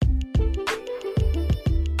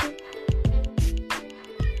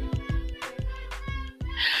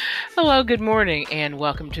Hello, good morning, and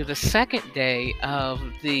welcome to the second day of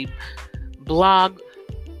the blog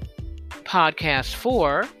podcast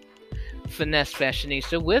for Finesse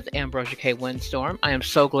Fashionista with Ambrosia K. Windstorm. I am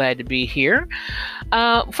so glad to be here.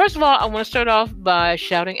 First of all, I want to start off by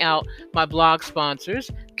shouting out my blog sponsors,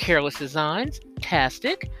 Careless Designs,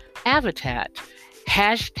 Tastic, Avatat,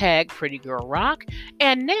 hashtag Pretty Girl Rock,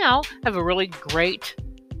 and now I have a really great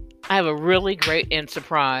end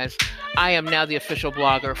surprise. I am now the official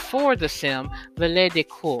blogger for the sim Valet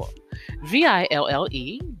Decor. VILLEDECOEUR.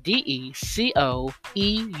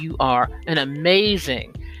 An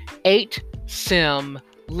amazing 8-sim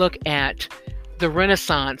look at the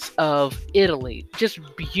Renaissance of Italy. Just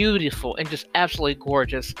beautiful and just absolutely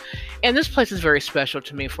gorgeous. And this place is very special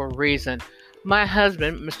to me for a reason. My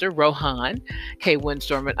husband, Mr. Rohan K.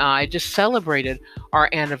 Windstorm, and I just celebrated our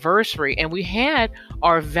anniversary, and we had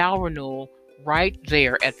our vow renewal right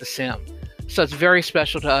there at the sim. So it's very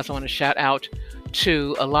special to us. I want to shout out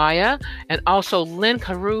to Alaya and also Lynn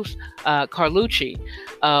Carlucci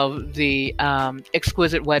of the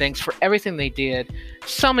Exquisite Weddings for everything they did.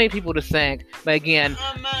 So many people to thank, but again,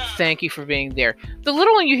 thank you for being there. The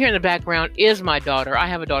little one you hear in the background is my daughter. I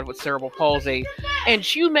have a daughter with cerebral palsy,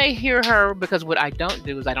 and you may hear her because what I don't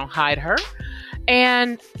do is I don't hide her.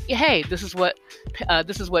 And hey, this is what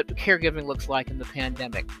caregiving looks like in the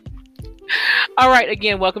pandemic. All right,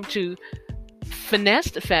 again, welcome to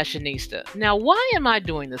Finesse Fashionista. Now, why am I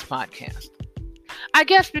doing this podcast? I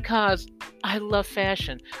guess because I love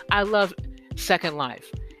fashion. I love Second Life.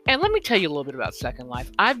 And let me tell you a little bit about Second Life.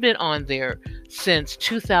 I've been on there since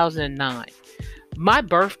 2009. My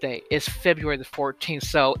birthday is February the 14th,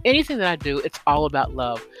 so anything that I do, it's all about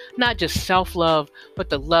love. Not just self-love, but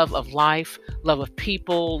the love of life, love of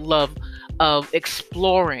people, love of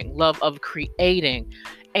exploring, love of creating.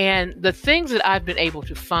 And the things that I've been able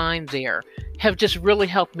to find there have just really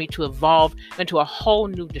helped me to evolve into a whole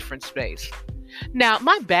new different space. Now,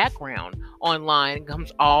 my background online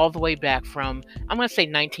comes all the way back from, I'm going to say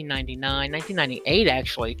 1999, 1998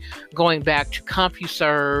 actually, going back to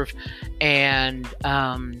CompuServe and,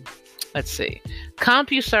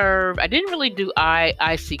 CompuServe. I didn't really do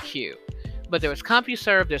ICQ, but there was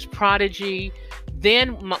CompuServe, there's Prodigy. Then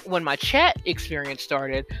when my chat experience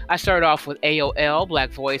started, I started off with AOL,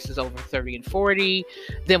 Black Voices over 30 and 40.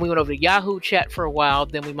 Then we went over to Yahoo Chat for a while.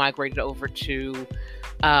 Then we migrated over to,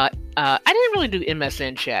 I didn't really do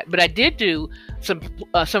MSN Chat, but I did do some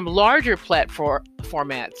larger platform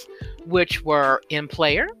formats, which were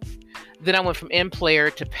MPlayer. Then I went from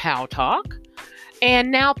MPlayer to Paltalk.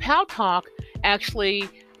 And now Paltalk actually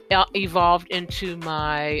evolved into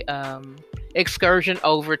my excursion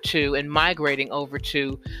over to and migrating over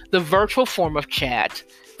to the virtual form of chat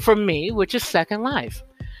for me, which is Second Life.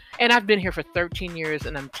 And I've been here for 13 years,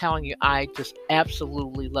 and I'm telling you, I just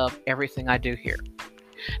absolutely love everything I do here.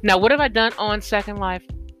 Now, what have I done on Second Life?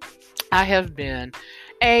 I have been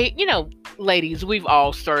ladies, we've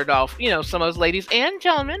all started off, some of those ladies and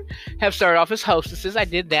gentlemen have started off as hostesses. I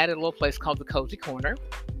did that at a little place called the Cozy Corner.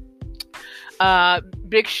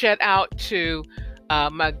 Big shout out to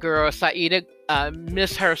my girl Saida,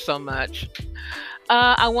 miss her so much.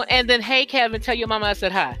 And then, hey Kevin, tell your mama I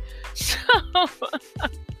said hi. So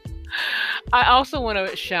I also want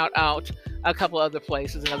to shout out a couple other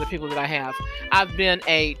places and other people that I have. I've been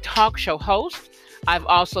a talk show host. I've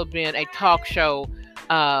also been a talk show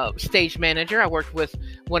stage manager. I worked with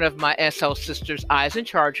one of my SO sisters, Eyes in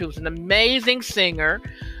Charge, who was an amazing singer,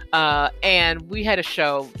 and we had a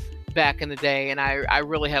show back in the day, and I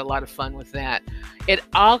really had a lot of fun with that.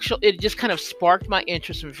 It just kind of sparked my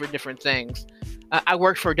interest for different things. I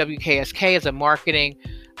worked for WKSK as a marketing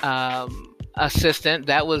assistant.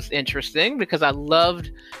 That was interesting because I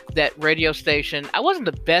loved that radio station. I wasn't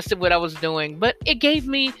the best at what I was doing, but it gave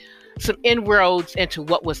me some inroads into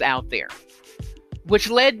what was out there, which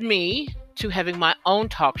led me to having my own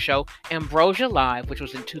talk show, Ambrosia Live, which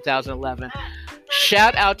was in 2011.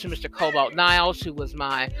 Shout out to Mr. Cobalt Niles, who was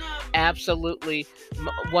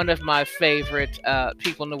one of my favorite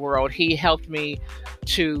people in the world. He helped me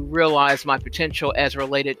to realize my potential as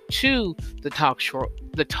related to the talk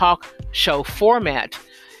show format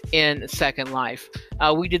in Second Life.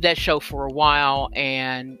 We did that show for a while,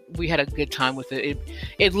 and we had a good time with it.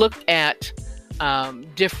 It looked at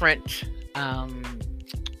different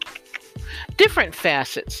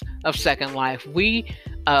facets of Second Life. We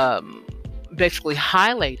basically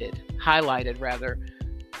highlighted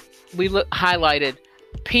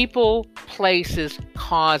people, places,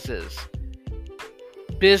 causes,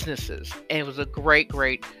 businesses, and it was a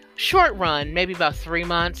great short run, maybe about 3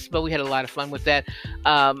 months, but we had a lot of fun with that.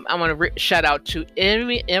 I want to shout out to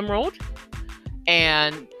Emerald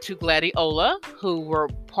and to Gladiola, who were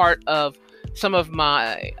part of some of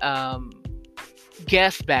my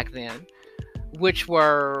guests back then, which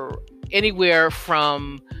were anywhere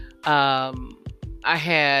from I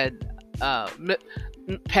had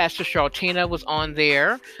Pastor Charltina was on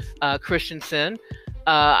there, Christensen.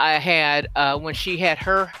 I had when she had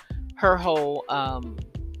her whole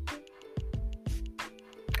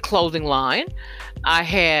clothing line. I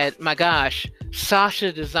had, my gosh,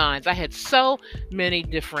 Sasha Designs. I had so many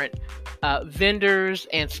different vendors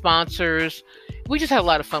and sponsors. We just had a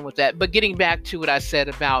lot of fun with that. But getting back to what I said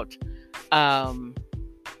about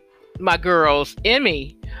my girls,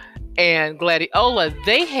 Emmy and Gladiola,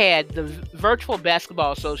 they had the Virtual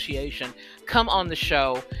Basketball Association come on the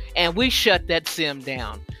show, and we shut that sim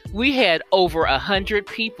down. We had over 100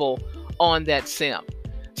 people on that sim.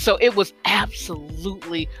 So it was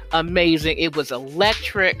absolutely amazing. It was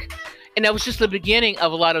electric. And that was just the beginning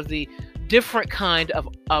of a lot of the different kind of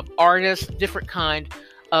artists, different kind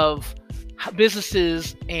of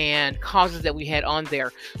businesses and causes that we had on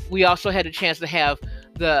there. We also had a chance to have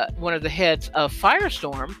one of the heads of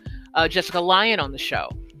Firestorm, Jessica Lyon, on the show.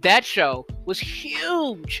 That show was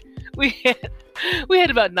huge. We had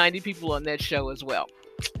about 90 people on that show as well.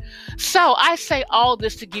 So I say all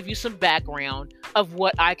this to give you some background of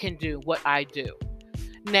what I can do, what I do.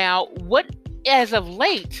 Now, as of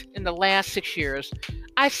late, in the last 6 years,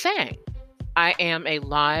 I sang. I am a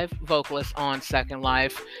live vocalist on Second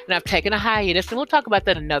Life, and I've taken a hiatus, and we'll talk about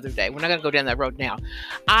that another day. We're not going to go down that road now.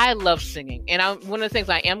 I love singing, and one of the things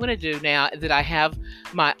I am going to do now that I have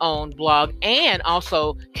my own blog and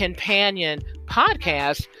also companion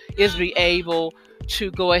podcast is be able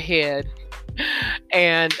to go ahead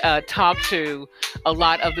and talk to a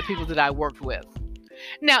lot of the people that I worked with.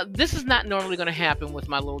 Now, this is not normally going to happen with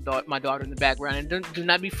my daughter in the background, and do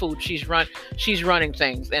not be fooled. She's running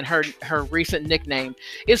things, and her recent nickname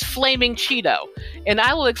is Flaming Cheeto, and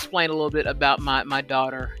I will explain a little bit about my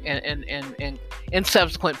daughter in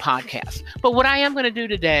subsequent podcasts. But what I am going to do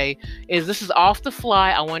today is, this is off the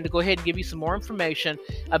fly. I wanted to go ahead and give you some more information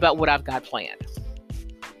about what I've got planned.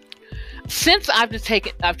 Since I've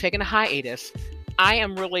taken a hiatus, I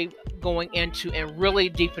am really going into and really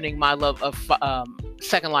deepening my love of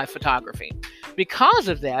Second Life photography. Because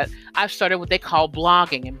of that, I've started what they call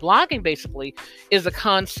blogging. And blogging basically is a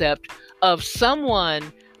concept of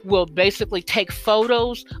someone will basically take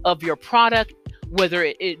photos of your product, whether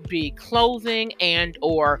it be clothing and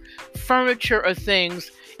or furniture or things,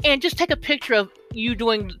 and just take a picture of you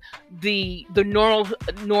doing the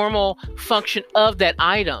normal function of that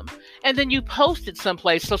item, and then you post it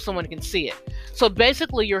someplace so someone can see it. So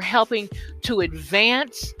basically, you're helping to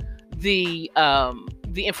advance the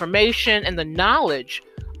information and the knowledge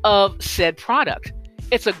of said product.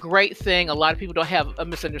 It's a great thing. A lot of people don't have a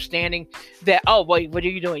misunderstanding that, oh, wait, what are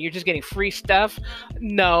you doing? You're just getting free stuff?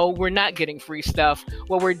 No, we're not getting free stuff.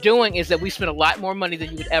 What we're doing is that we spend a lot more money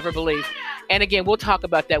than you would ever believe. And again, we'll talk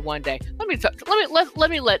about that one day. Let me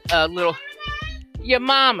let little your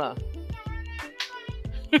mama.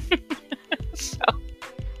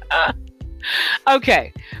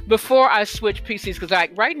 Okay, before I switch PCs, because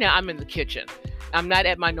right now I'm in the kitchen. I'm not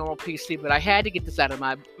at my normal PC, but I had to get this out of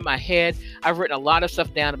my head. I've written a lot of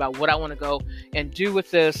stuff down about what I want to go and do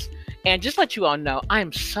with this. And just let you all know, I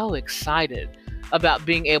am so excited about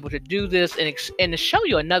being able to do this and to show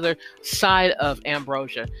you another side of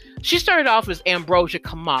Ambrosia. She started off as Ambrosia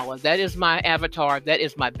Kamala. That is my avatar. That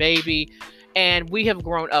is my baby. And we have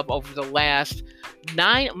grown up over the last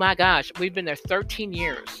we've been there 13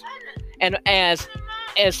 years. And as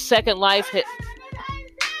Second Life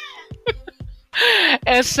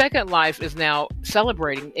as Second Life is now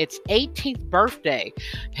celebrating its 18th birthday.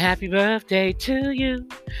 Happy birthday to you.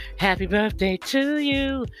 Happy birthday to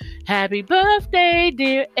you. Happy birthday,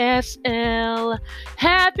 dear SL.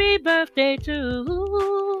 Happy birthday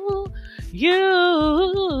to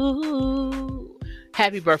you.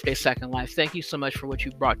 Happy birthday, Second Life. Thank you so much for what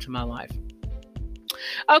you brought to my life.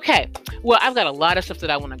 Okay, well, I've got a lot of stuff that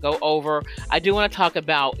I want to go over. I do want to talk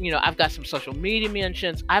about, I've got some social media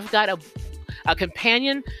mentions. I've got a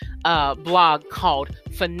companion blog called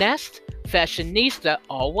Finessed Fashionista,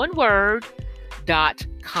 all one word,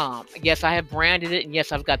 .com. Yes, I have branded it, and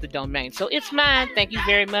yes, I've got the domain. So it's mine. Thank you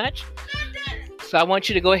very much. So I want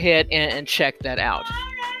you to go ahead and check that out.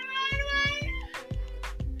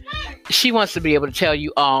 She wants to be able to tell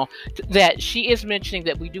you all that she is mentioning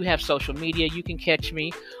that we do have social media. You can catch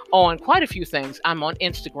me on quite a few things. I'm on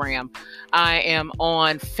Instagram. I am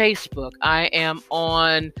on Facebook. I am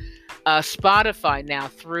on Spotify now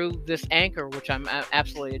through this Anchor, which I'm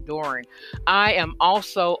absolutely adoring. I am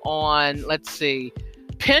also on,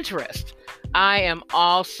 Pinterest. I am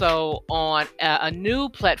also on a new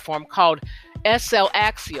platform called SL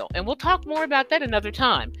Axial, and we'll talk more about that another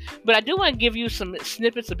time. But I do want to give you some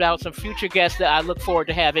snippets about some future guests that I look forward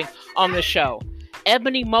to having on the show.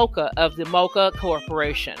 Ebony Mocha of the Mocha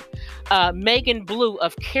Corporation, Megan Blue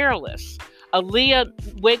of Careless,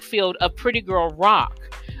 Aaliyah Wakefield of Pretty Girl Rock.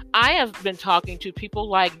 I have been talking to people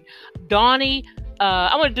like Donnie.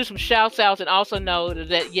 I want to do some shouts outs and also know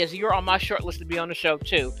that, yes, you're on my short list to be on the show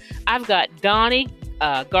too. I've got Donnie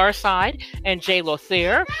Garside and Jay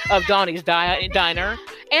Lothair of Donnie's Diner.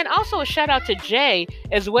 And also a shout out to Jay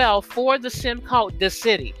as well for the sim called The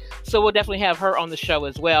City. So we'll definitely have her on the show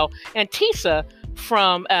as well. And Tisa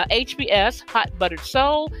from HBS, Hot Buttered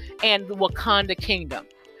Soul, and the Wakanda Kingdom.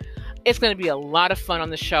 It's going to be a lot of fun on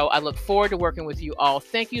the show. I look forward to working with you all.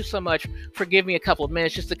 Thank you so much for giving me a couple of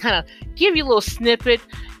minutes just to kind of give you a little snippet.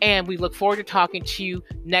 And we look forward to talking to you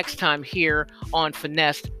next time here on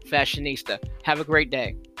Finesse Fashionista. Have a great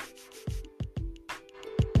day.